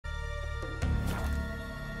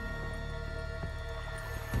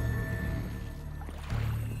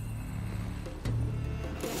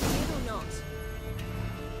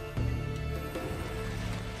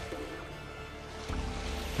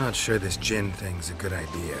Not sure this djinn thing's a good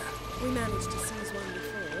idea. We managed to seize one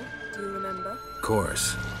before. Do you remember? Of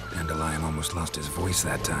course. Dandelion almost lost his voice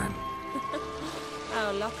that time.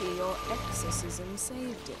 How lucky your exorcism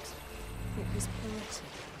saved it. It was poetic.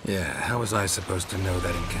 Yeah, how was I supposed to know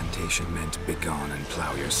that incantation meant begone and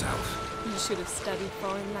plow yourself? You should have studied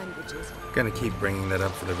foreign languages. Gonna keep bringing that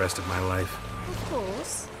up for the rest of my life? Of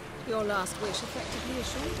course. Your last wish effectively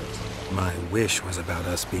assured it. My wish was about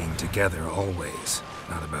us being together always,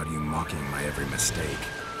 not about you mocking my every mistake.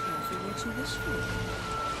 Careful what you wish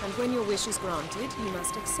for. And when your wish is granted, you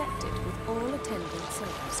must accept it with all attendant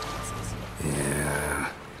circumstances.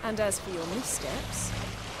 Yeah. And as for your missteps,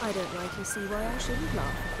 I don't rightly see why I shouldn't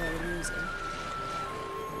laugh if they're amusing.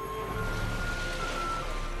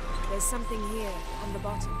 There's something here, on the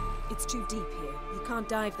bottom. It's too deep here. You can't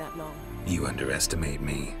dive that long. You underestimate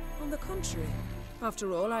me. On the contrary.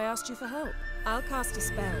 After all, I asked you for help. I'll cast a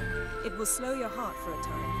spell. It will slow your heart for a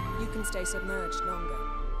time. You can stay submerged longer.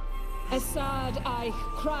 Assad I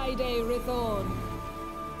cried a Rithorn.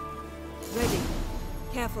 Ready.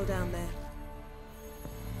 Careful down there.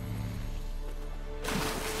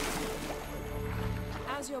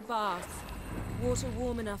 How's your bath? Water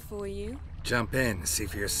warm enough for you? Jump in, see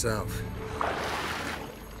for yourself.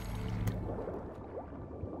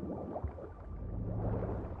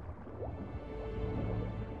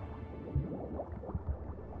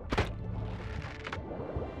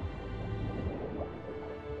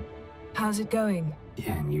 How's it going?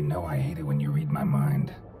 Yeah, and you know I hate it when you read my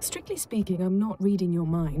mind. Strictly speaking, I'm not reading your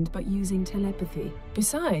mind, but using telepathy.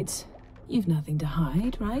 Besides, you've nothing to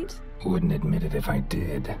hide, right? Wouldn't admit it if I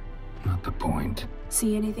did. Not the point.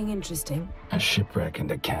 See anything interesting? A shipwreck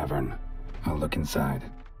and a cavern. I'll look inside.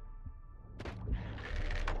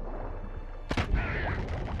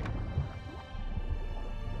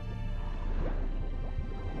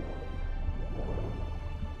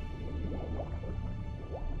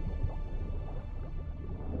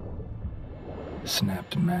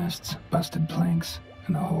 Snapped masts, busted planks,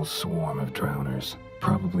 and a whole swarm of drowners.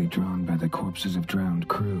 Probably drawn by the corpses of drowned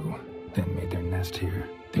crew, then made their nest here.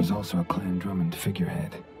 There's also a Clan Drummond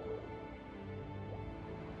figurehead.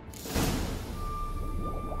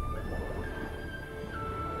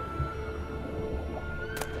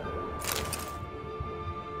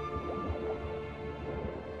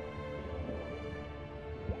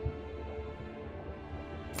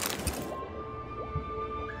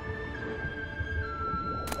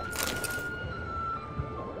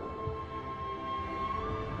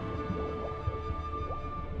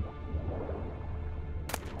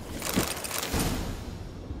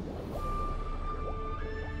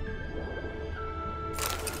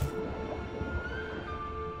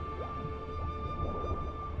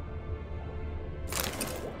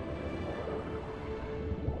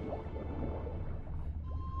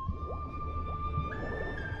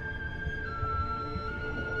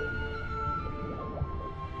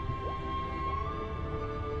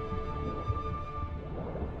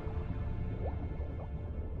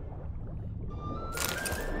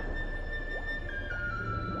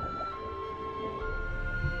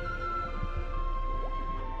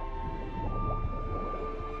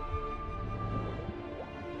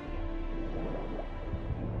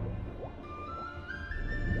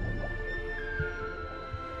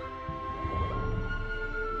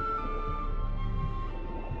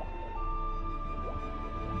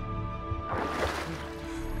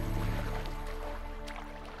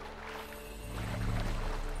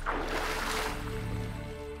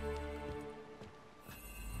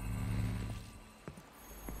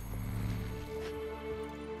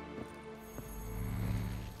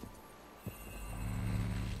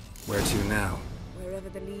 Where to now? Wherever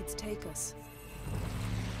the leads take us.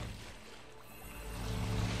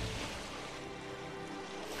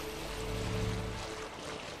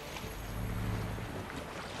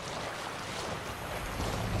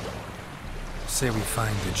 Say we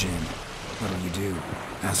find the djinn. What'll you do?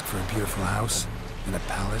 Ask for a beautiful house? And a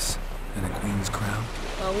palace? And a queen's crown?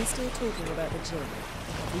 Are we still talking about the djinn?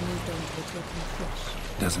 Have we moved on to the talking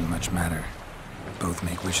fish? Doesn't much matter. Both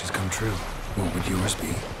make wishes come true. What would yours be?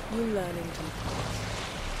 You learn in due course.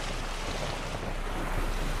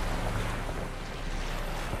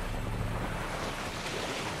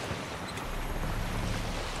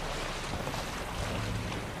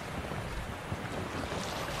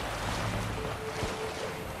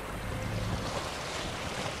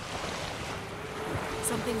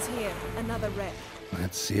 Something's here. Another wreck.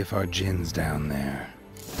 Let's see if our djinn's down there.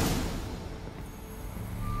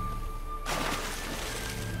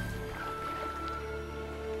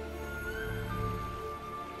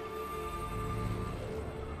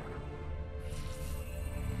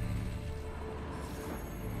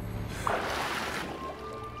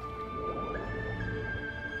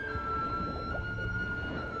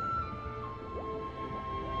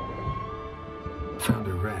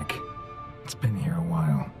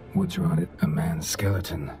 words are on it. A man's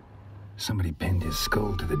skeleton. Somebody pinned his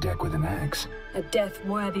skull to the deck with an axe. A death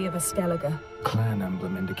worthy of a Skellige. Clan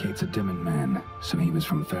emblem indicates a Dimmen man, so he was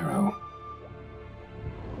from Pharaoh.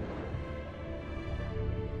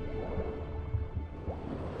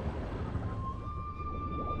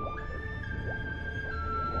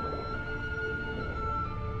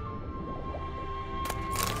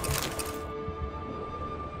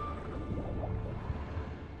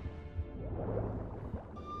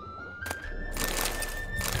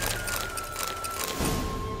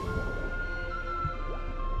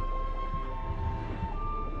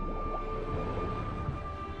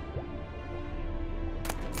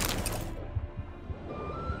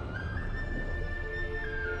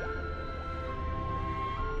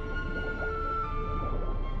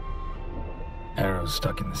 Arrows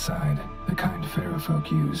stuck in the side, the kind Pharaoh folk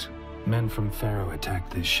use. Men from Pharaoh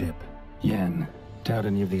attacked this ship. Yen, doubt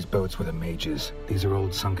any of these boats were the mages. These are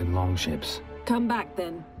old sunken longships. Come back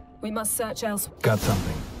then. We must search elsewhere. Got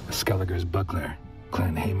something. A Skellige's buckler.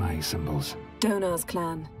 Clan Hamai symbols. Donar's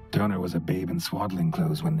clan. Donar was a babe in swaddling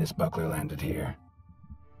clothes when this buckler landed here.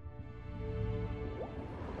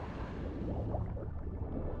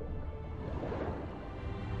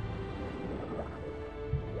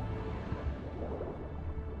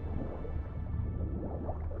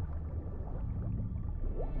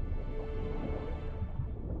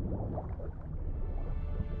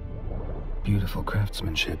 Beautiful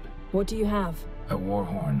craftsmanship. What do you have? A war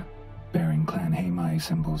horn, bearing Clan Hamai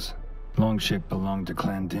symbols. Longship belonged to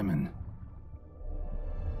Clan Dimmen.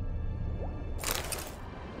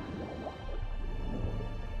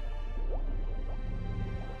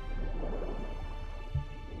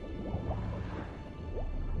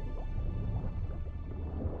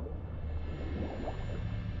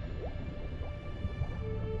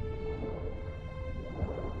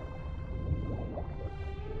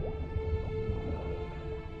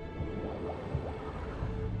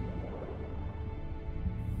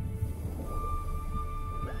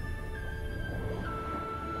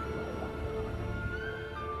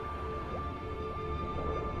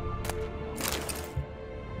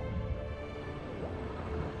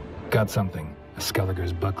 Got something. A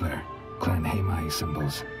Skellige's buckler. Clan Hamai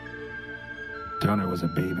symbols. Donar was a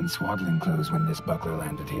babe in swaddling clothes when this buckler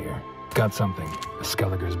landed here. Got something. A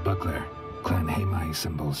Skellige's buckler. Clan Hamai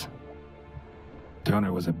symbols.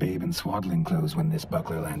 Donar was a babe in swaddling clothes when this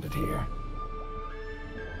buckler landed here.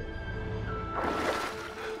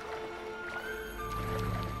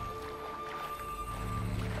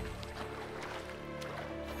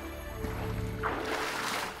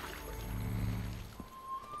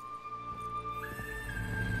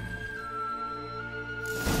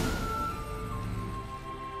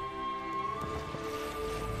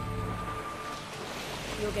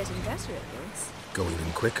 You're getting better at this. Go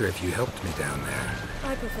even quicker if you helped me down there.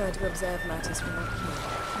 I prefer to observe matters from up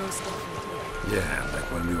here. Most definitely. Yeah,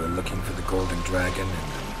 like when we were looking for the Golden Dragon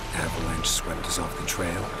and an avalanche swept us off the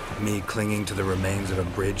trail. Me clinging to the remains of a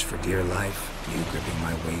bridge for dear life. You gripping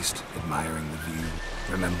my waist, admiring the view.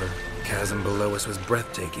 Remember? Chasm below us was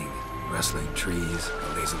breathtaking. Rustling trees,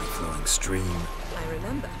 a lazily flowing stream. I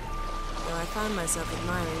remember. Though I found myself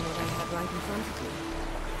admiring what I had right in front of me.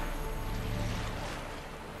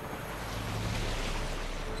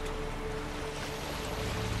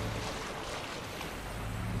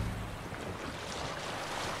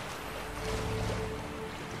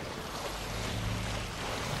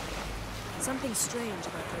 Something strange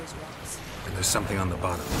about those rocks. And there's something on the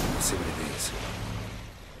bottom. Let's see what it is.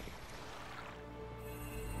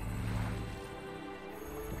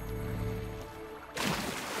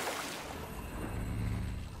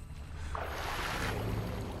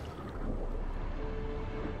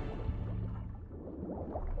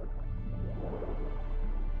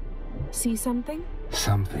 See something?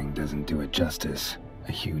 Something doesn't do it justice.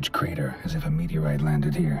 A huge crater, as if a meteorite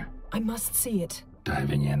landed here. I must see it.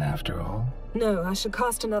 Diving in after all? No, I shall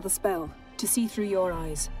cast another spell, to see through your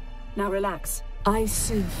eyes. Now relax.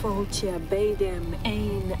 Aisu foltia beidem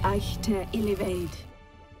ein eichte illivaid.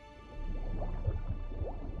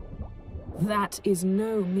 That is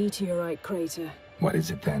no meteorite crater. What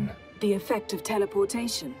is it then? The effect of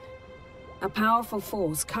teleportation. A powerful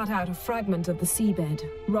force cut out a fragment of the seabed,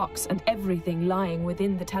 rocks and everything lying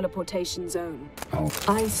within the teleportation zone. Oh.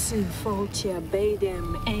 Aisu foltia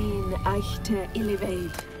beidem ein eichte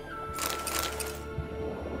illivaid.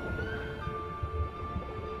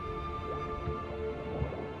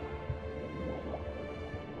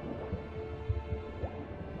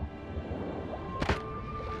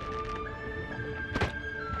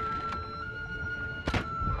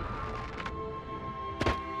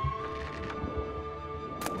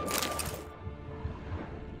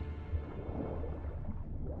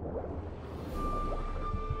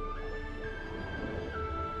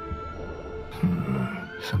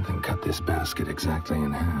 Something cut this basket exactly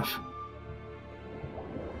in half.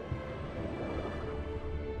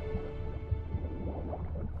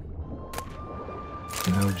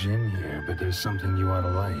 No gin here, but there's something you ought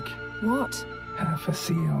to like. What? Half a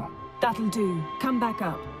seal. That'll do. Come back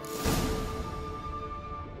up.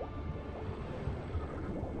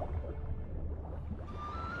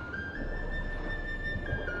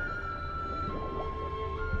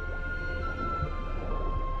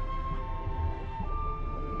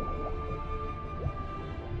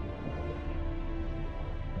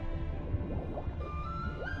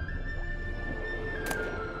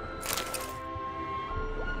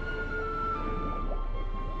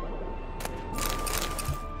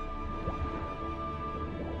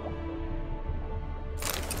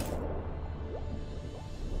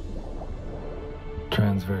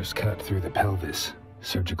 Transverse cut through the pelvis.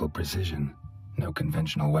 Surgical precision. No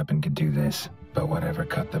conventional weapon could do this, but whatever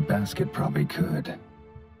cut the basket probably could.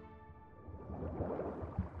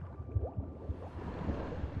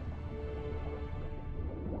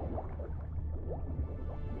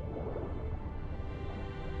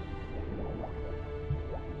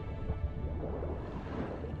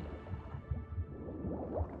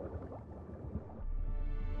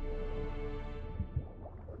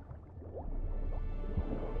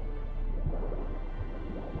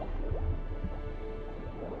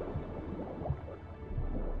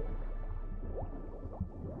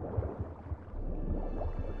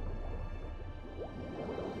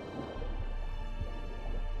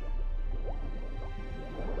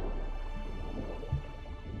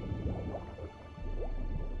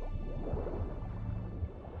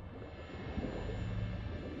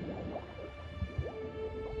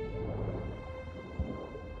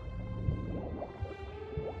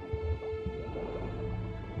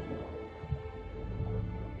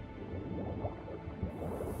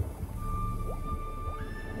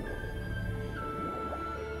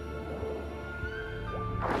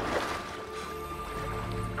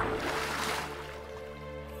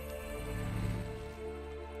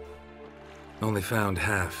 Only found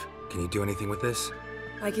half. Can you do anything with this?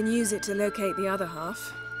 I can use it to locate the other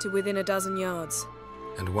half, to within a dozen yards.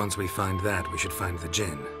 And once we find that, we should find the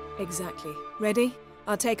gin. Exactly. Ready?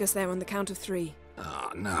 I'll take us there on the count of 3.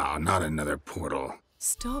 Oh, no, not another portal.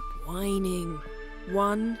 Stop whining.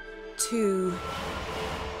 1, 2...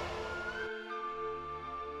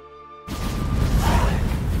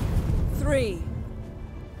 3.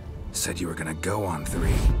 Said you were gonna go on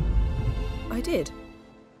 3. I did.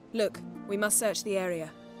 Look, we must search the area.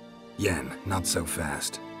 Yen, not so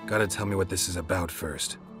fast. Gotta tell me what this is about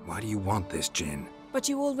first. Why do you want this gin? But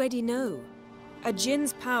you already know. A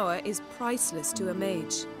djinn's power is priceless to a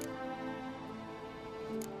mage.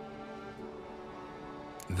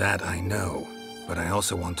 That I know, but I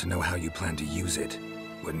also want to know how you plan to use it.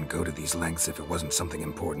 Wouldn't go to these lengths if it wasn't something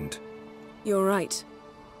important. You're right.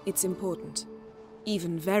 It's important.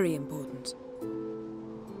 Even very important.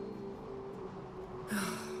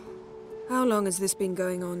 How long has this been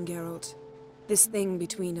going on, Geralt? This thing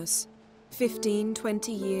between us? 15,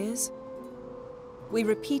 20 years? We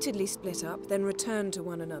repeatedly split up, then return to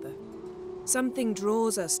one another. Something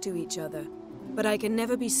draws us to each other, but I can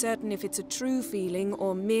never be certain if it's a true feeling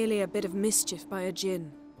or merely a bit of mischief by a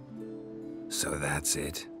djinn. So that's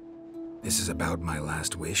it? This is about my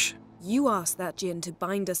last wish? You asked that djinn to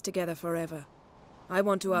bind us together forever. I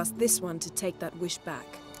want to ask this one to take that wish back.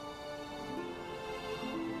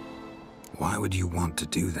 Why would you want to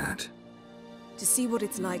do that? To see what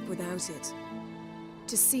it's like without it.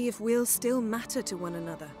 To see if we'll still matter to one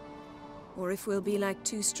another. Or if we'll be like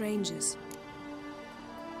two strangers.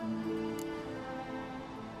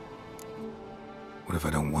 What if I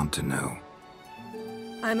don't want to know?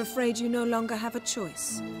 I'm afraid you no longer have a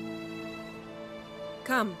choice.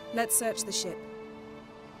 Come, let's search the ship.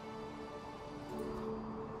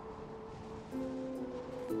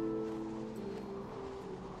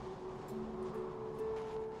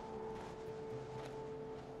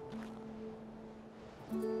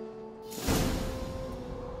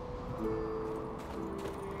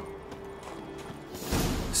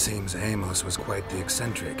 Seems Amos was quite the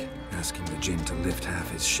eccentric, asking the djinn to lift half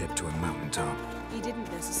his ship to a mountaintop. He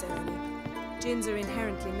didn't necessarily. Djinns are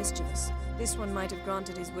inherently mischievous. This one might have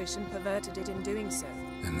granted his wish and perverted it in doing so.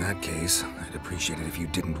 In that case, I'd appreciate it if you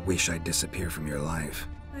didn't wish I'd disappear from your life.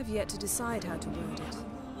 I've yet to decide how to word it.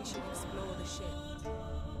 We should explore the ship.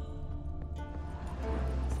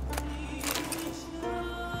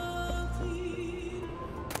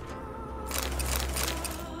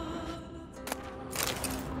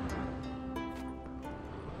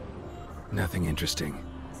 Nothing interesting.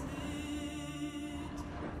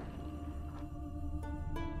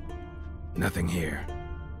 Nothing here.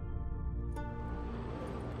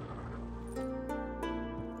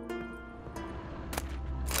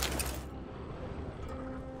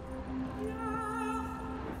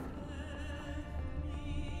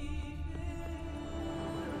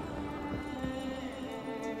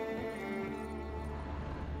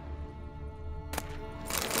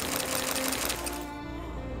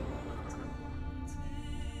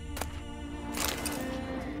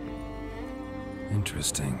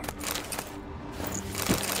 Interesting.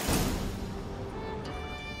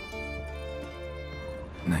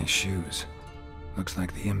 Nice shoes. Looks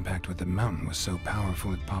like the impact with the mountain was so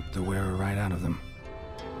powerful it popped the wearer right out of them.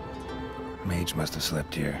 Mage must have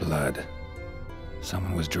slept here. Blood.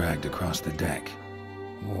 Someone was dragged across the deck.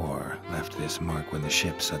 War left this mark when the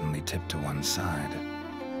ship suddenly tipped to one side.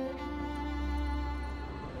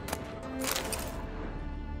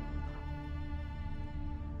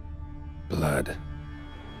 Blood.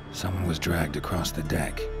 Someone was dragged across the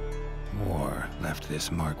deck. War left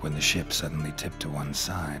this mark when the ship suddenly tipped to one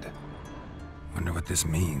side. Wonder what this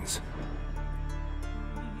means.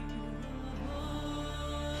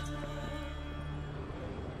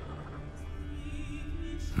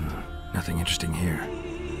 Nothing interesting here.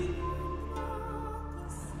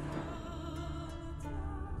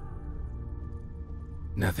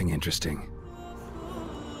 Nothing interesting.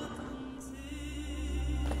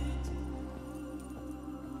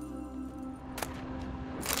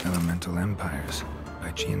 Elemental Empires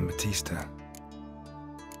by Giambattista.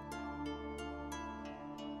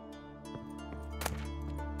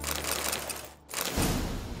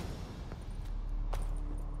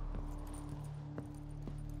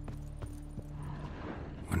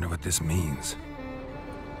 Wonder what this means.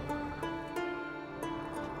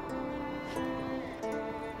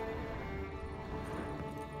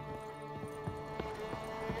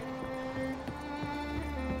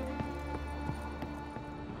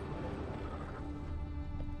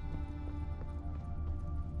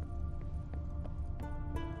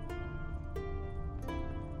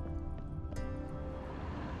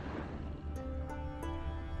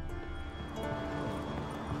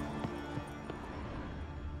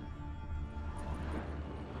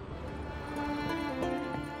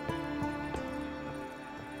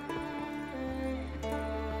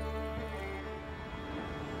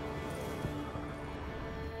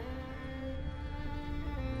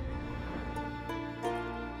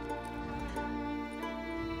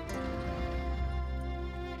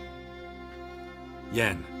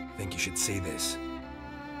 Yen, think you should see this.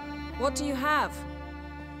 What do you have?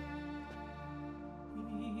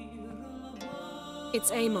 It's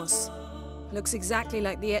Amos. Looks exactly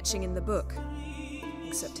like the etching in the book.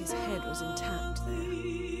 Except his head was intact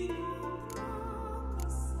there.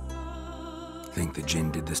 Think the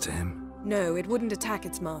Jinn did this to him? No, it wouldn't attack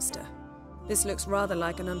its master. This looks rather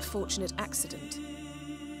like an unfortunate accident.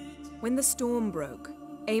 When the storm broke,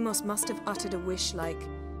 Amos must have uttered a wish like,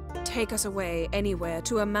 "Take us away, anywhere,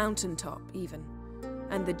 to a mountaintop, even."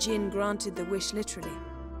 And the Jinn granted the wish literally.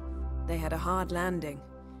 They had a hard landing.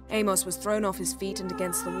 Amos was thrown off his feet and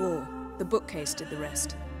against the wall. The bookcase did the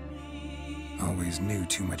rest. Always knew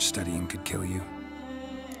too much studying could kill you.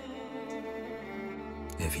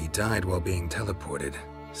 If he died while being teleported,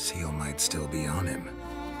 Seal might still be on him.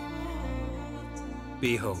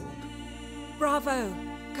 Behold. Bravo!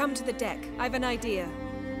 Come to the deck. I've an idea.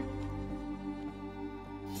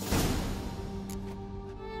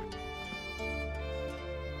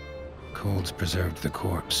 Colds preserved the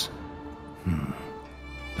corpse.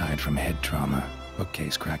 Died from head trauma.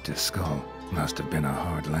 Bookcase cracked his skull. Must have been a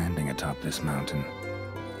hard landing atop this mountain.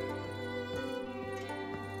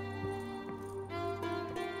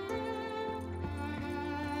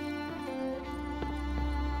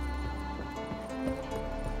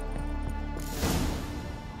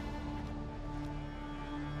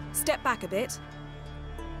 Step back a bit.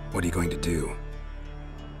 What are you going to do?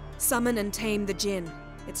 Summon and tame the Jinn.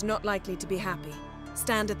 It's not likely to be happy.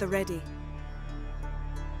 Stand at the ready.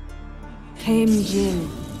 Tame Jinn,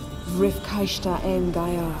 Vrif Kaishta en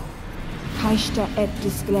Gaia, Kaishta et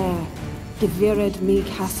Disglair, Devired me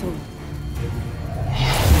Castle.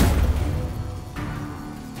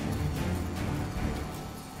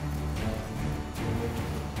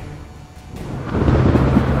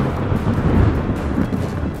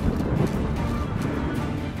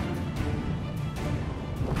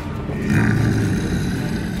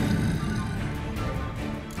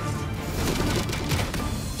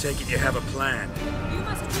 Take it you have a plan. You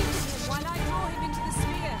must deal with him while I draw him into the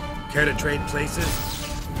sphere. Care to trade places?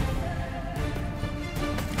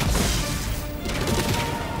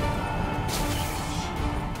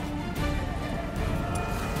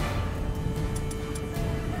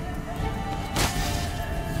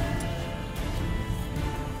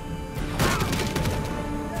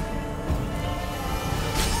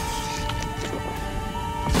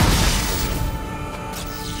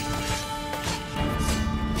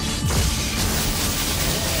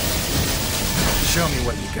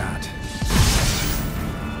 got.